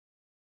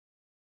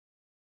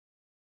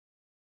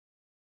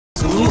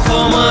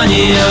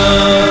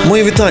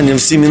Мої вітання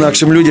всім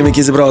інакшим людям,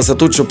 які зібралися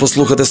тут, щоб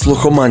послухати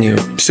Слухоманію.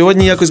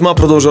 Сьогодні я, Кузьма,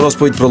 продовжу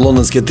розповідь про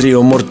лондонське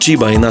тріо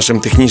Morcheeba, і нашим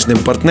технічним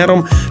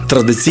партнером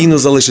традиційно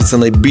залишиться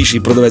найбільший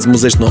продавець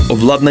музичного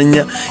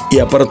обладнання і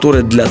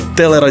апаратури для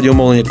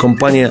телерадіомовлення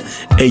компанія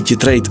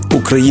Trade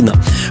Україна,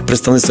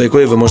 представництво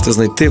якої ви можете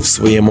знайти в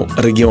своєму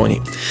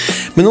регіоні.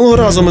 Минулого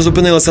разу ми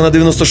зупинилися на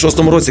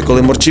 96-му році,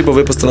 коли Morcheeba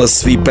випустила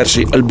свій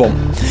перший альбом.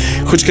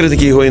 Хоч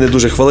критики його і не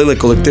дуже хвалили,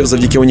 колектив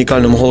завдяки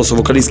унікальному голосу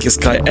вокалістки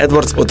Sky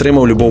Edwards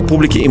отримав любов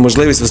публіки і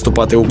можливість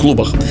виступати у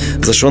клубах,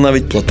 за що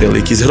навіть платили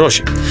якісь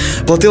гроші.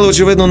 Платили,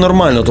 очевидно,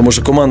 нормально, тому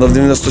що команда в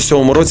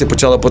 97-му році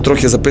почала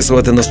потрохи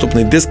записувати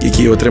наступний диск,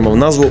 який отримав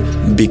назву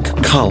Big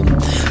Calm.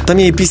 Там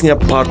є і пісня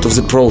Part of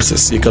the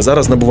Process, яка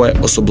зараз набуває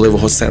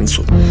особливого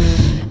сенсу.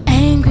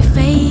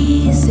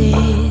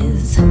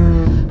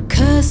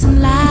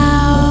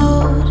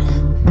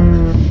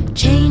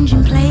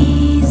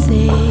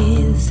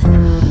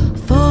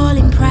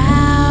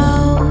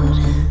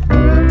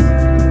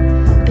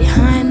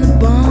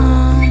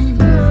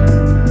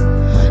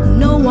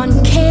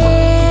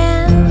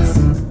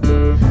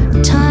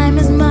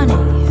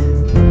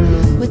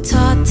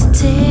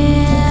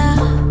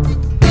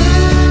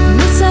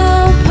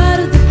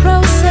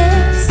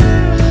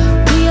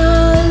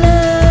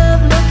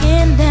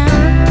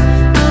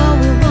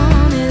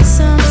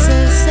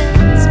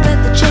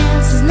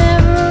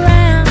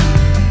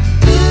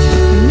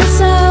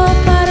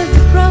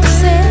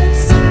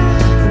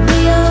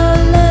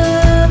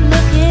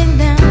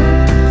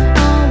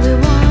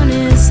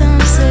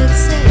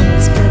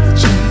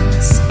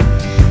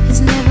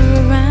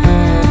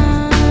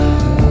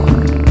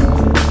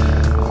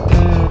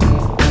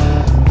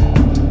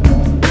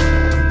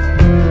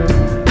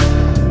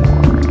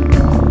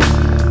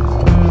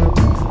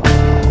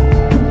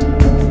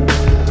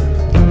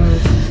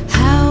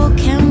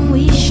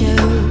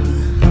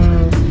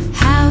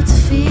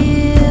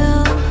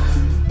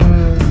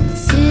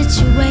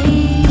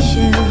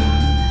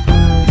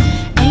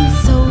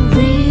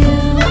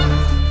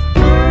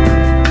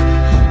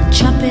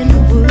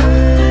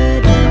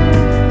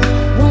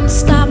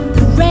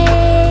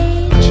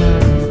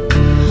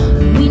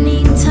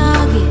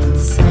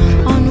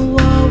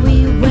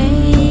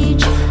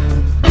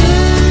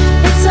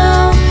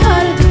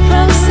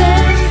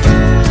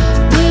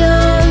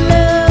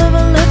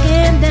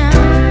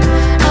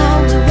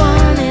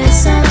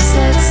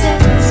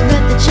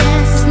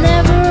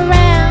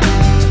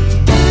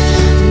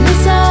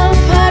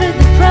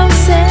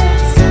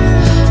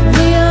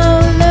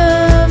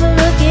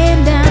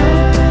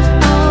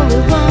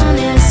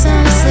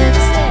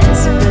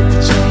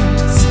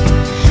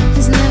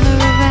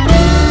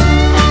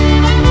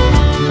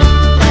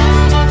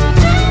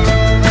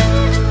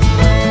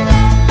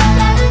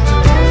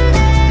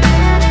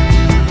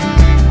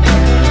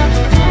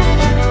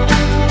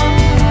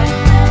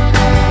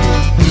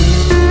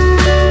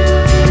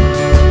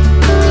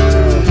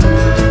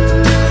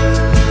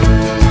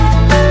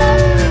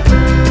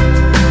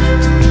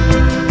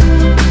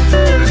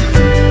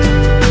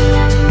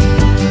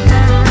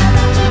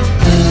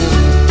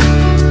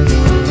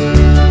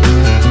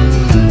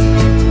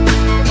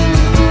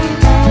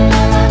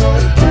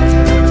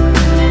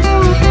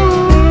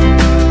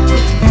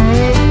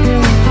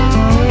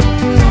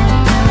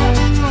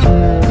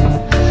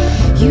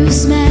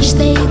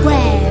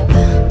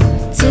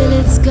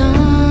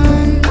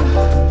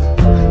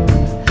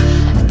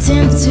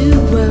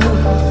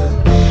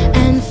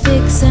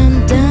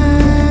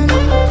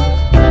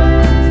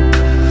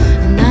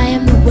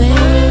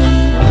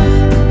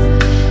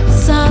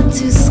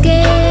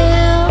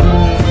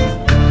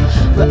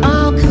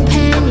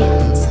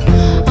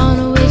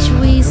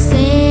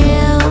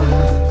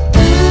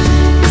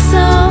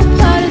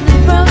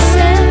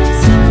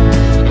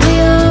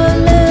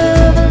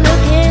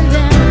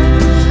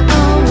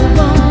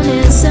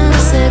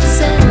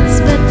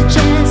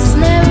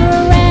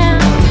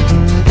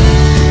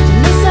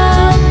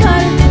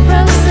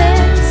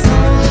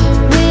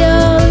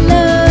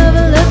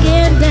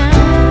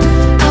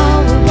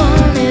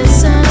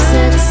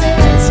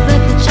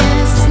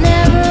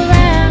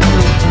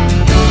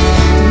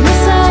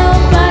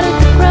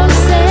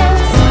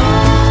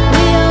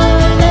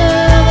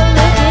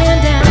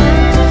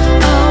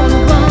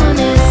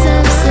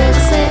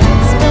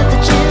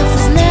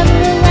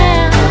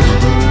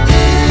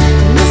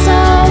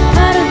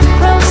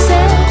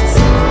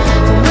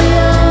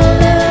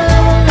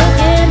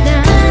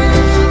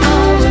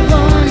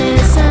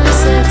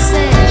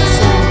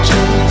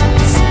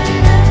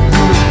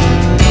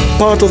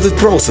 Part of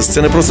the Process –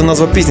 це не просто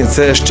назва пісні,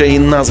 це ще й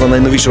назва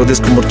найновішого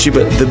диску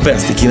Morcheeba The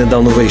Best, який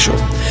недавно вийшов.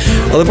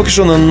 Але поки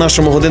що на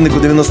нашому годиннику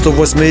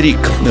 98-й рік.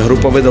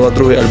 Група видала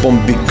другий альбом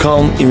Big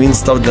Calm, і він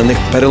став для них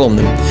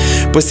переломним.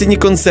 Постійні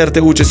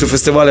концерти, участь у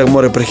фестивалях,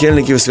 море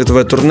прихильників,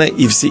 світове турне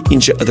і всі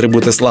інші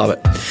атрибути слави.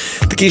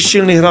 Такий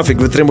щільний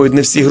графік витримують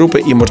не всі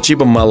групи, і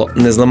Morcheeba мало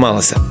не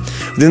зламалася.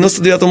 В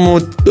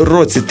 99-му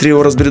році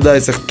тріо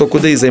розбрідається хто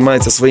куди і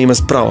займається своїми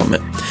справами.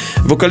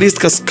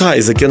 Вокалістка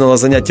Sky закинула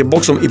заняття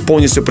боксом і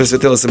повністю присвятила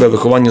присвятила себе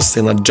вихованню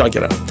сина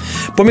Джаггера.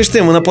 Поміж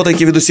тим, вона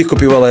потайки від усіх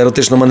копіювала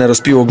еротичну манеру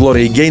співу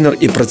Глорії Гейнор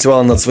і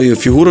працювала над своєю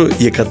фігурою,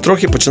 яка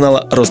трохи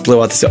починала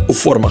розпливатися у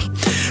формах.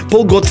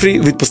 Пол Готфрі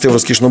відпустив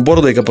розкішну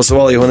бороду, яка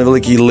пасувала його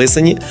невеликій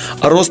лисині,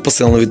 а Рос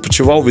посилено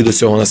відпочивав від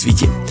усього на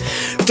світі.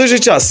 В той же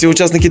час всі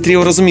учасники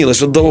тріо розуміли,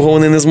 що довго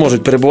вони не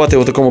зможуть перебувати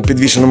у такому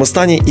підвішеному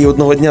стані, і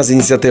одного дня з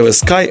ініціативи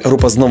S.R.A.K.A.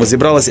 група знову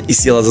зібралася і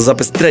сіла за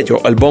запис третього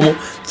альбому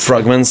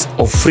 «Fragments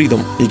of Freedom»,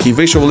 який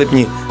вийшов у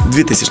липні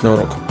 2000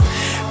 року.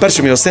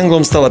 Першим його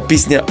синглом стала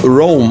пісня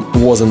 «Rome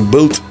wasn't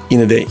built in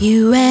a day».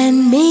 You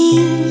and me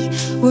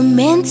were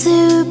meant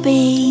to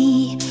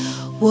be,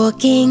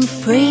 walking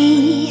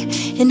free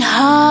in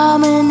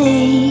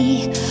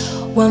harmony.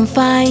 One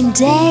fine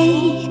day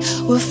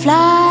we'll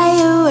fly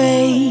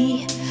away.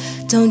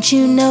 Don't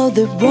you know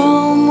that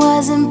Rome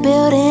wasn't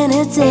built in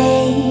a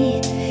day?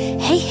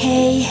 Hey,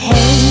 hey,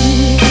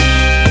 hey.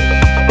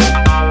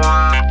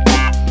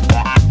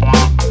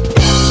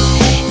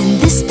 In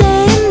this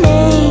day and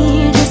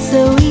age, it's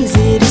so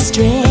easy to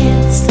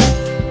stress.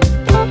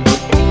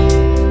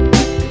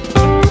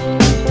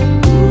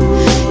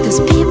 'Cause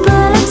people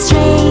act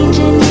strange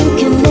and you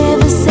can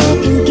never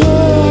second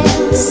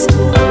guess.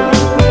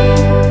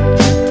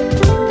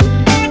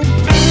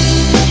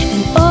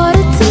 In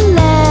order to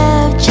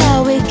love,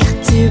 child, we got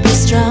to be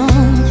strong.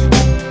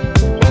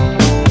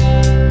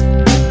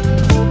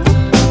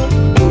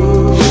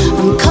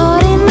 I'm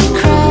caught in the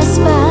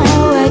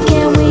crossfire, why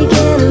can't we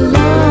get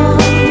along?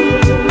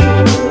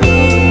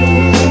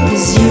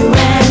 'Cause you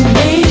and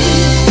me,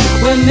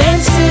 we're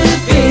meant to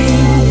be,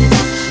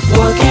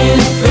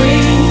 walking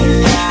free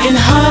in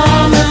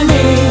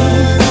harmony.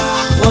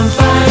 One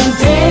fine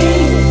day,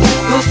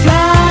 we'll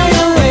fly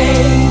away.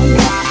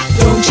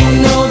 Don't you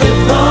know that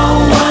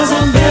Rome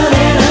wasn't built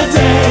in a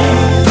day?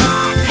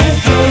 Hey,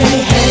 hey,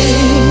 hey.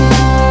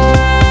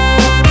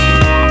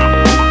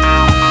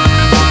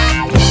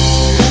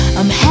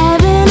 I'm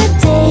having a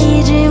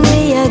daydream, we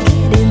are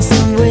getting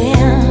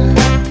somewhere.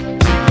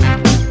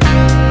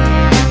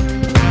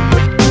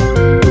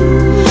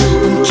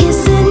 I'm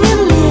kissing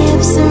your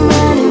lips and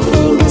running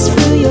fingers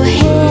through your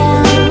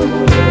hair.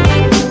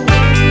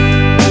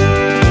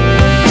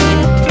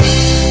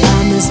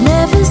 I'm as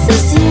nervous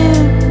as you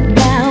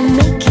about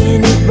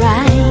making it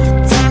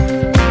right.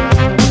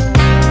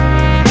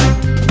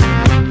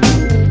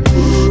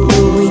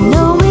 But we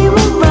know we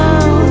were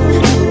wrong,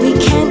 we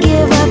can't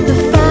give up the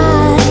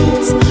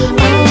fight.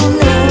 Oh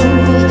no,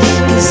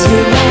 'cause you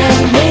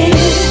and me,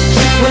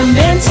 we're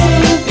meant to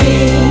be,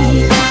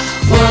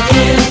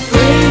 walking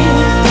free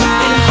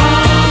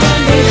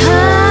in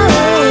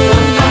harmony.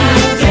 One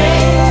fine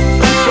day,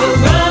 we'll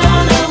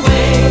run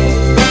away.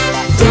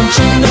 Don't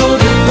you know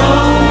that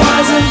Rome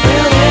wasn't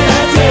built in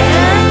a day?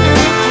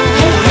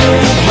 Hey, hey,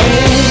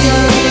 hey.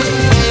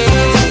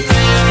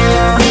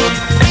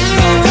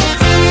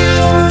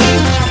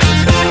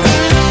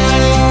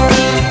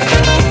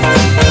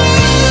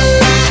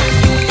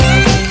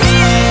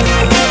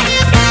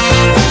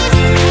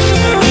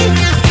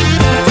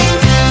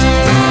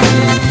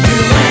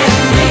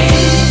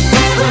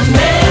 We're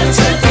meant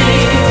to be,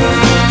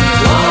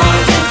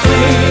 walking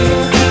free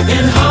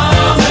in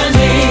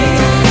harmony.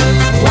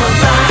 One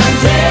fine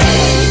day,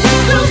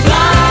 we'll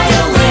fly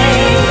away.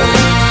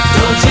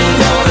 Don't you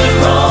know that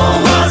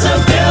Rome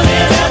wasn't built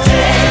in a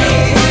day?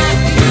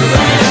 You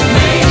and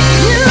me,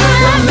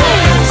 we're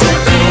meant to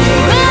be,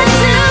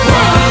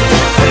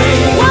 walking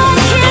free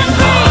in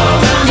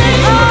harmony.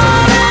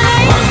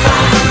 One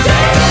fine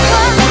day,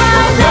 we'll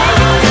run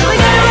away.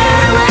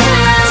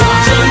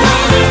 Don't you know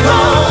that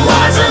Rome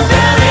wasn't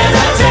built in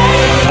a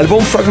day?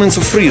 Альбом «Fragments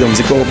of Freedom», з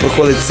якого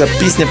проходить ця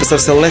пісня,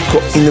 писався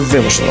легко і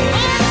невимушено.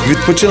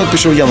 Відпочинок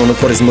пішов явно на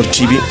користь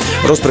Morcheebі,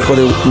 Рос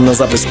приходив на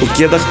запис у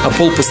кедах, а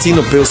Пол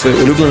постійно пив своє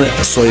улюблене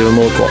соєве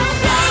молоко.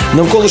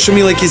 Навколо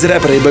шуміли якісь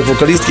репери і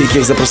бек-вокалістки,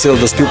 яких запросили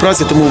до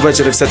співпраці, тому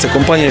ввечері вся ця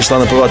компанія йшла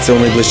напиватися у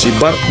найближчий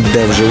бар,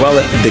 де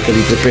вживали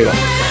декалітри пива.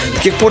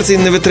 Таких порцій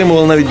не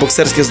витримувало навіть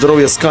боксерське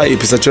здоров'я S.R.A.K.A, і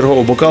після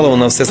чергового бокалу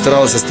вона все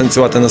старалася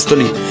станцювати на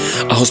столі.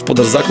 А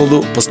господар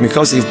закладу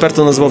посміхався і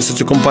вперто назвав всю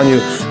цю компанію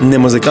не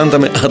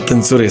музикантами, а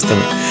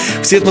танцюристами.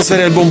 В цій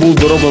атмосфері альбом був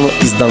дороблено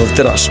і здано в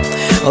тираж.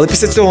 Але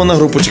після цього на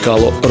групу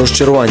чекало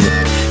розчарування.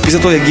 Після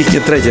того, як їхнє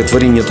третє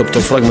творіння, тобто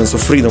 «Fragments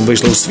of Freedom»,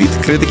 вийшло у світ,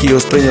 критики його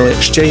сприйняли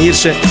ще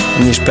гірше,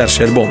 ніж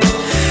перший альбом.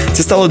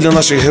 Це стало для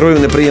наших героїв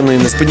неприємною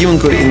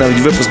несподіванкою, і навіть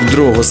випуск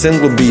другого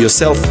синглу «Be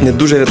Yourself» не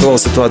дуже рятував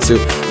ситуацію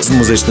з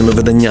музичними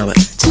виданнями.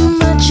 Too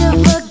much of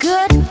a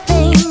good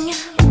thing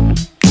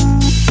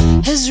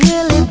has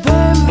really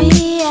burned me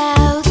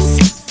out.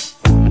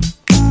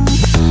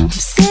 I'm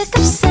sick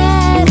of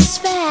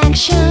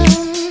satisfaction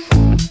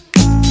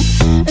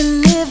and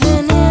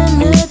living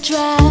in a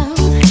drought.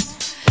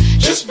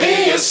 Just be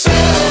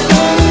yourself.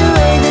 Any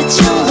way that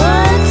you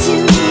want to,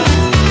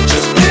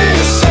 Just be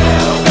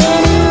yourself.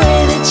 any way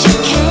that you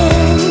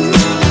can,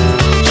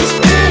 Just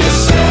be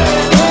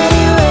yourself.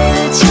 any way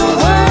that you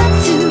want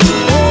to,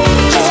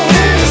 Just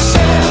be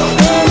yourself.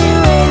 any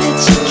way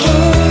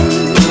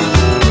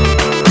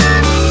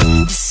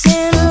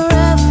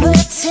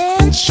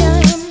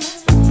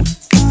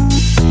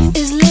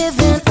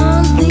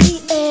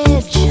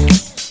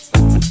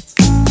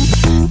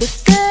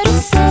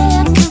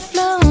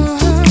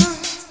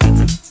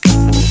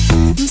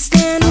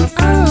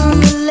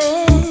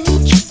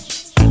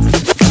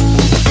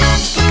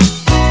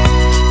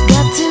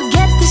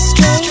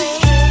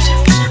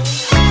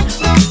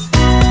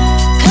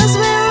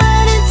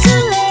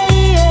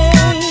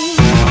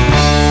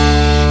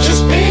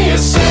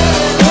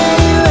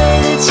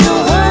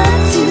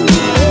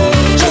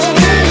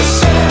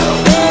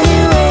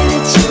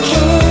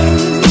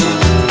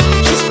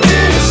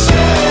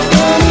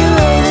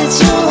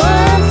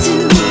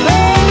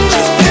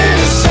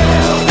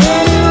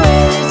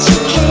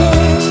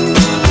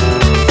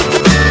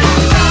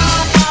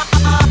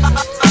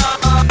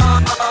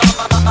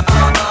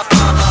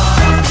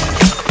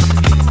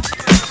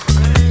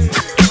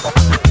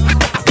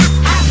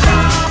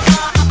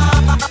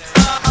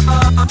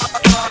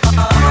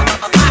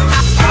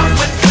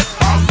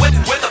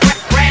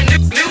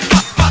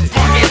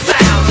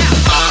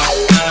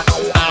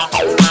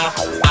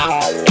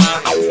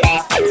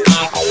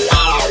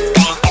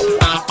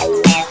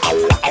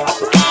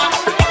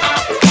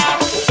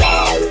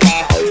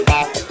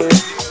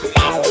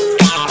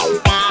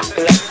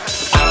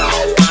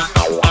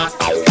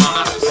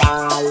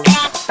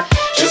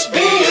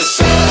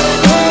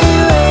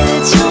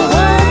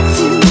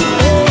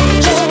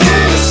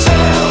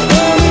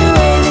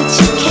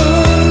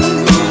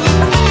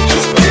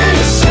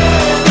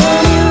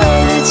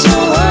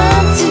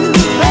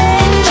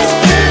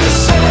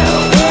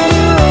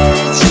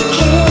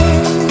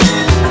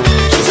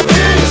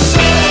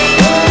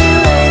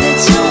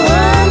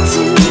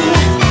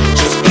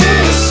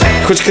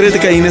Хоч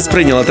критика і не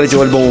сприйняла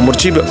третього альбому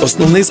Morcheebi,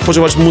 основний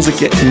споживач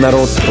музики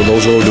народ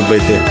продовжував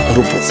любити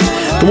групу.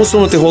 Тому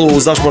сунути голову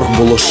в зашморг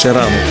було ще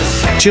рано.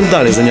 Чим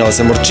далі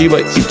зайнялася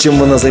Morcheeba і чим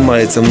вона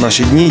займається в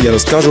наші дні, я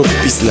розкажу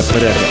після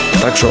перерви.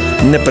 Так що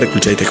не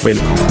переключайте хвилю.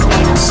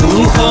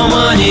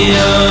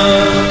 Слухоманія.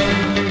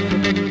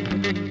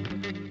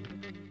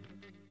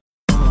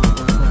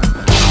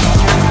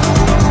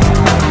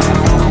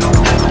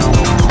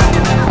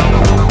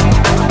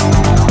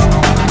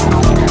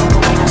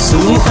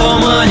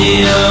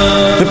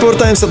 Ми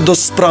повертаємося до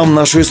справ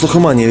нашої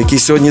слухоманії, в якій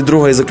сьогодні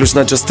друга і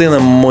заключна частина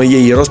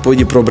моєї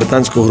розповіді про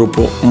британську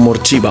групу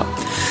Morcheeba.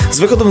 З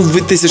виходом у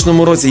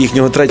 2000 році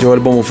їхнього третього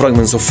альбому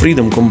Fragments of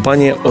Freedom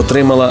компанія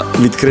отримала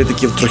від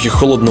критиків трохи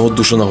холодного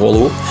душу на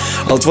голову,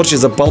 але творчий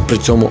запал при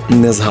цьому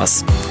не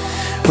згас.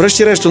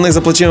 Врешті-решт, у них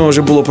за плечима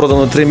вже було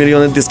продано 3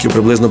 мільйони дисків,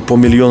 приблизно по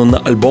мільйону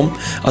на альбом,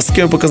 а з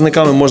такими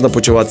показниками можна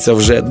почуватися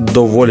вже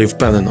доволі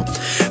впевнено.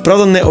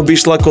 Правда, не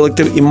обійшла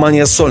колектив і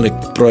манія сольних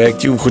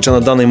проєктів, хоча на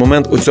даний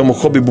момент у цьому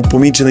хобі був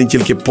помічений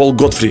тільки Пол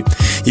Готфрі,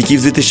 який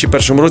в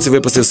 2001 році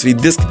випустив свій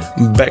диск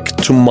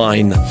 «Back to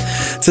Mine».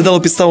 Це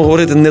дало підставу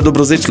говорити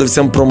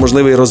недоброзичливцям про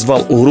можливий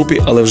розвал у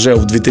групі, але вже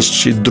в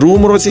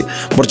 2002 році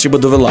Morcheeba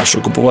довела,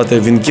 що купувати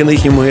вінки на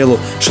їхню могилу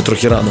ще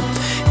трохи рано.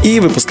 І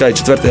випускає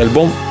четвертий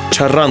альбом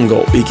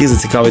 «Charango», який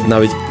зацікавить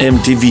навіть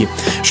MTV,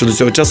 що до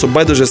цього часу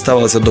байдуже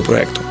ставилося до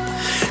проєкту.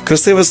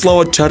 Красиве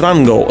слово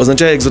 «Charango»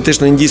 означає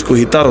екзотичну індійську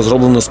гітару,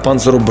 зроблену з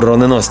панциру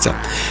броненосця.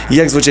 І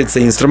як звучить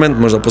цей інструмент,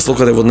 можна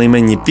послухати в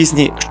одноіменній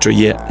пісні, що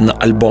є на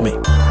альбомі.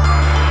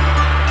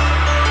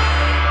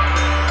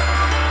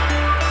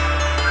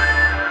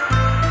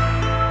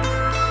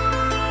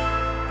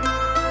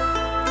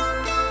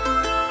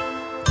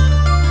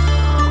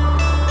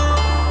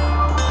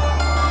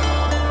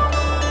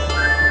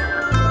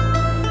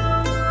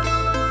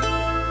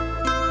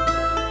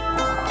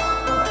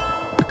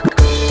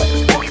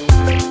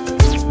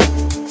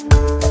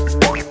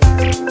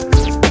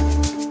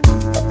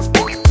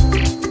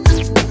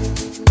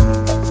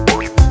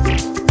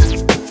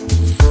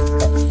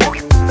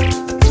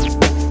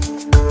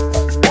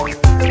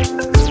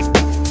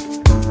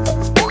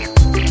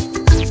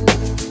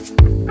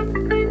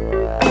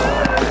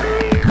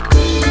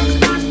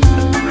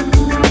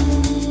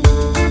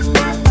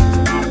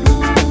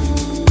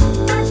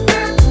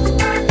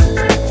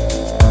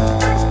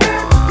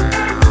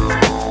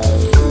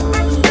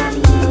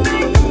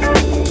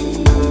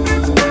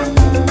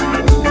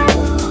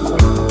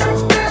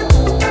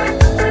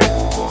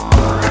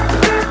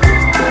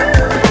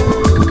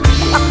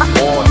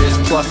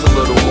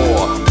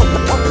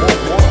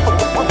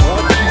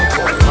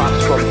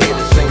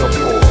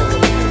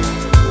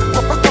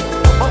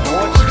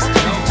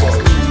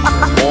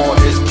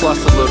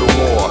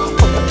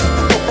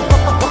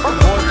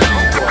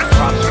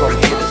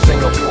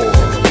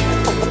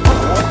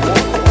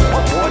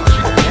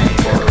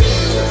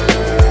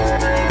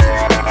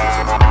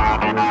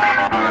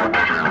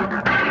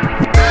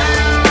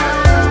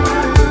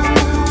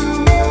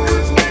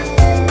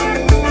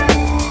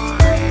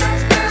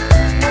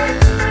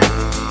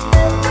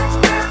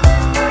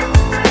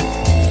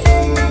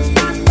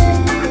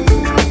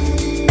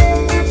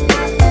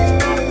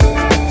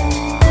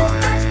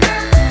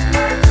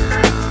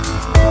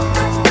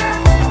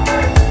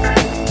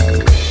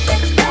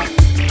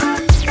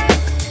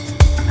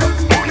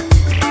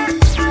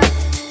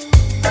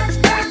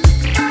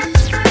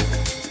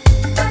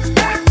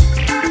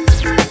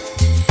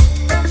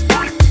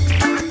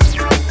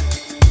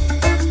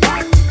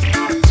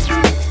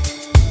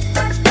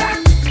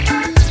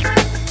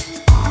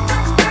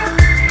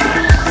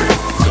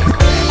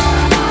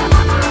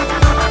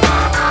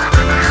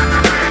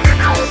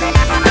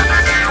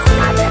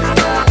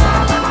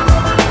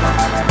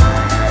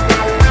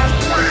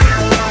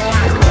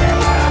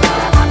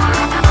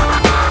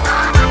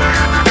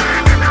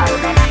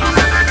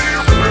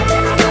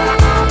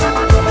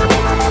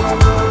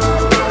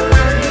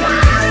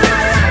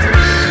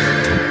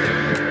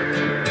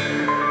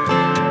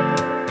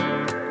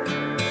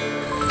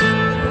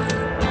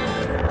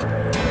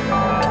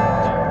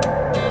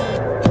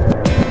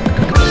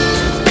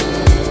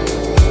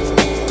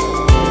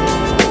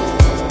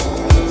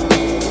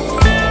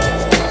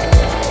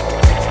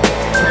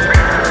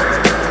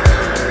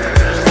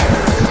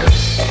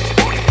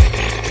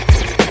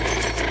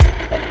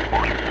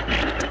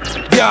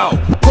 Yo,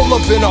 pull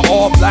up in an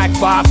all-black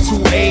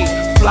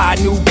 528, fly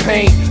new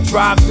paint,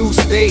 drive through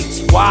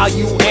states while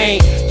you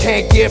ain't.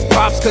 Can't get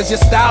props cause your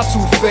style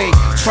too fake.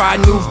 Try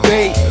new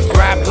bait,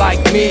 rap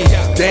like me,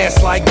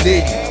 dance like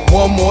Diddy.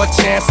 One more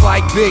chance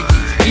like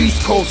Biggie.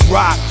 East Coast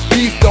rock,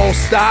 beef don't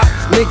stop.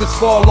 Niggas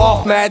fall off,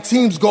 mad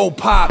teams go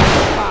pop.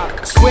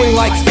 Swing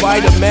like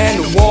Spider-Man,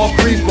 the wall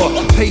creeper.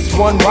 Pace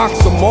one, rock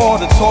some more,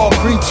 the tall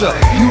creature.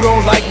 You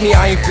don't like me,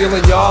 I ain't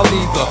feeling y'all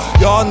either.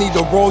 Y'all need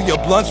to roll your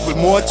blunts with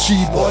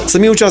Morcheeba.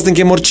 Самі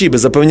учасники Morcheeba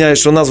запевняють,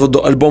 що назву до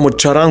альбому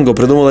Charango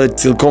придумали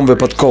цілком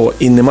випадково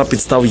і нема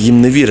підстав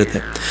їм не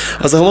вірити.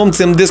 А загалом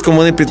цим диском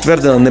вони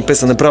підтвердили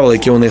неписане правило,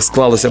 яке у них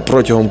склалося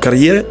протягом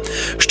кар'єри,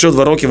 що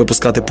 2 роки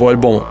випускати по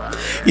альбому.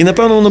 І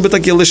напевно воно би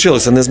так і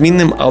лишилося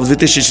незмінним, а в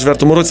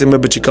 2004 році ми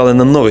би чекали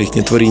на нове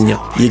їхнє творіння,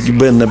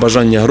 якби не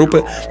бажання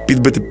групи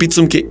підбити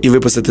підсумки і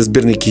випустити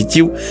збірник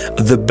хітів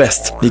The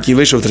Best, який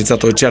вийшов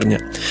 30 червня.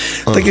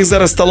 Так як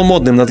зараз стало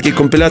модним на такі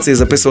компіляції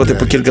записувати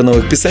по кілька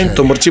нових пісень,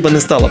 то Morcheeba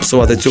не стала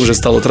псувати цю вже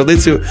сталу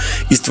традицію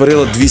і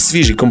створила 2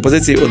 свіжі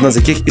композиції, одна з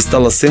яких і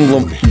стала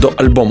синглом до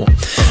альбому.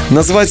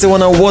 Називається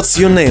вона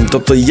What's Your Name,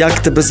 тобто Як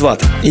тебе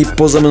звати. І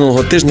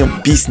позаминулого тижня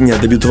пісня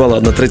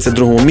дебютувала на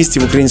 32-му місці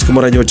в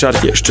українському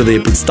радіочарті, що дає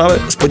підстави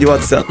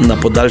сподіватися на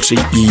подальший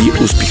її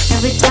успіх.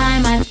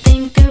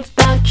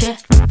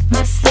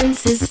 My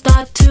senses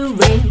start to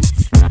race,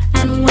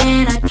 and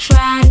when I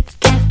try to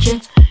catch you,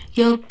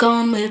 you're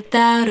gone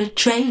without a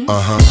trace.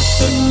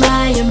 In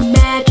my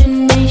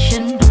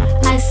imagination,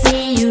 I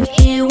see you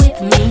here with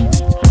me.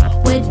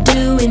 We're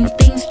doing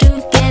things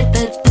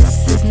together, this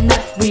is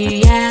not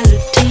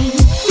reality.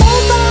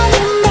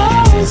 Nobody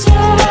knows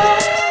you,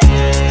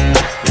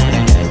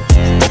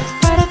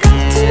 but I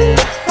got to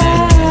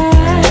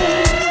find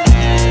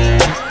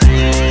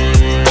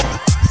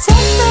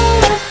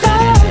something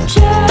about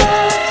you.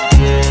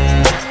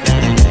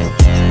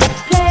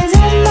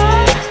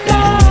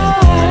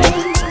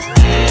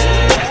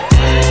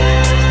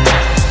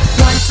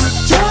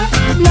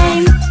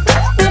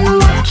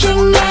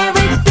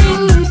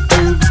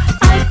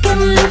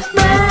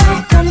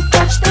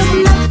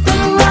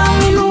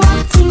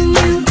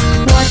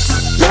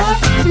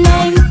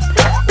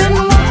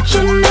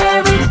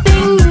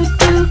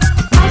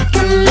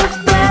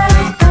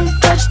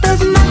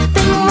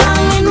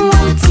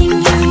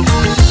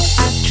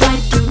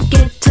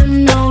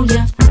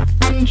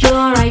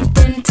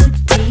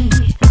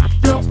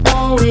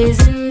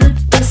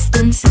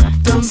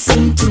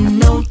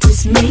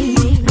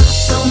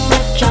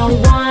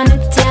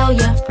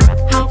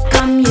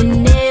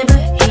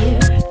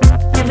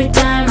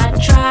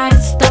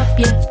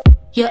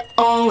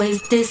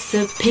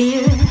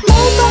 Disappear.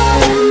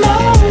 Nobody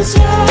knows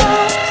you,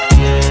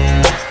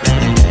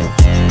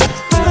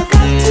 but I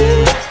got to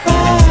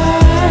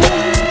find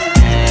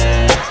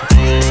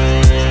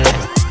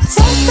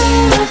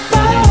something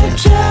about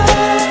you.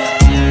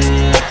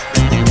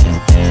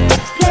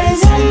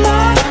 Plays on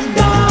my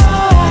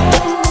mind.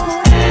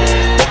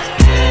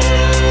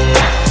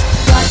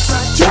 What's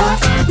your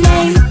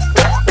name?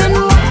 Been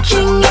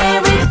watching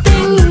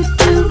everything you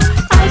do.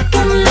 I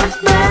can look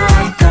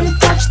back and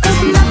touch.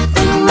 There's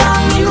nothing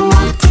wrong in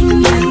wanting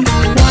you.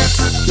 What's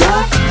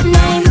your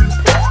name?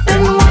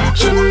 Been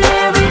watching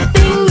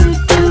everything you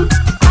do.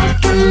 I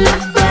can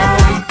look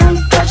back and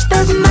touch.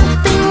 There's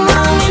nothing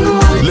wrong in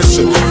wanting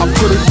Listen, you. I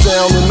put it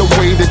down in a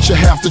way that you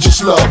have to just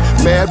love.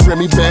 Mad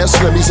Remy, bad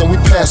Slimmies, and we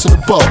passing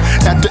above.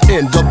 At the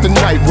end of the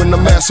night when the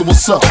master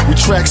what's up, we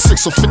track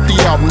 6 or 50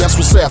 album, that's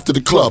what's after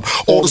the club.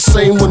 All the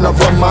same when I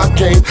run my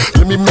game.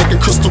 Let me make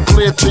it crystal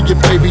clear to you,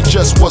 baby,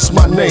 just what's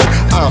my name.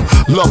 I'm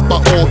loved by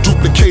all,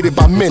 duplicated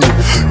by many.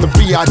 The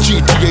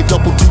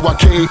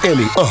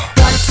B-I-G-D-A-double-D-Y-K-A-N-E.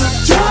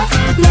 What's your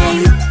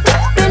name?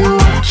 Been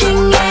watching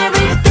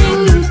everything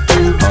you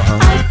do.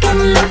 I can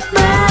look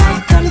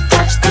back and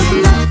touch. There's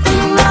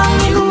nothing wrong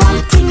in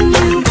wanting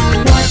you.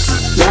 What's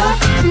your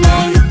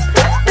name?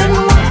 Been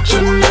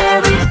watching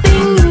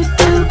everything you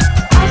do.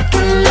 I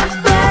can look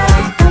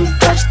back and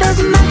touch.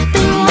 There's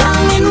nothing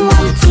wrong in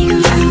wanting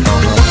you.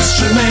 What's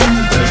your name?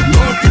 There's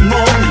nothing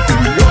wrong.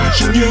 Been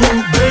watching you,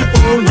 babe,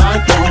 all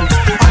night long.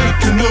 I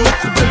can look,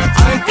 but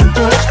I can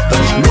touch.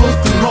 There's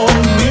nothing wrong.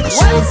 It's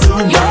all too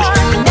much.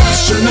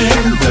 What's your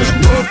name? There's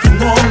nothing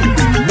wrong.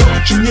 Been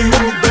watching you,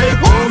 babe,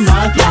 all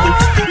night long.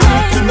 I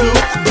can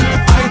look, but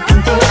I can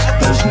touch.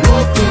 There's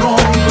nothing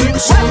wrong.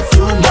 It's all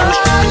too much.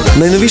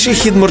 Найновіший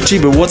хіт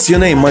Morcheeba What's Your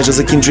Name майже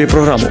закінчує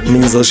програму.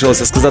 Мені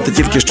залишилося сказати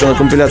тільки, що на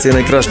компіляції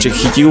найкращих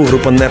хітів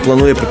група не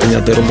планує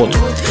припиняти роботу.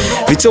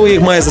 Від цього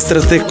їх має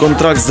застерегти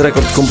контракт з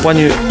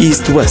рекорд-компанією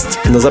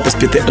East-West на запис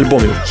 5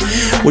 альбомів.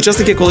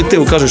 Учасники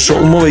колективу кажуть, що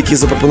умови, які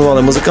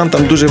запропонували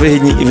музикантам, дуже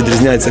вигідні і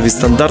відрізняються від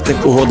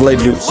стандартних угод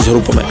лейблів з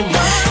групами.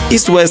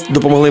 East-West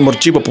допомогли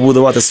Morcheeba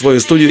побудувати свою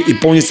студію і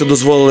повністю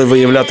дозволили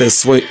виявляти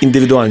свою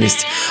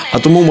індивідуальність. А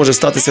тому може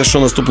статися, що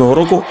наступного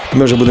року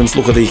ми вже будемо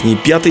слухати їхній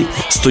 5-й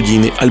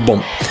студійний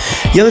альбом.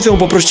 Я на цьому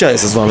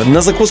попрощаюся з вами.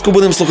 На закуску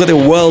будемо слухати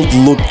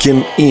World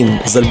Looking In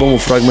з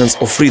альбому Fragments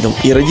of Freedom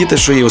і радіти,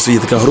 що є у світі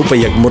така група,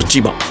 як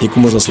Morcheeba, яку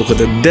можна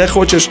слухати де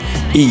хочеш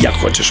і як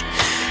хочеш.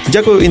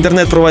 Дякую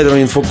інтернет-провайдеру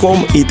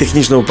Infocom і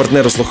технічному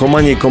партнеру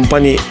Слухоманії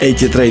компанії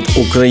 80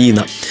 Trade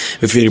Україна.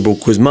 В ефірі був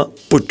Кузьма.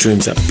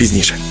 Почуємося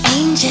пізніше.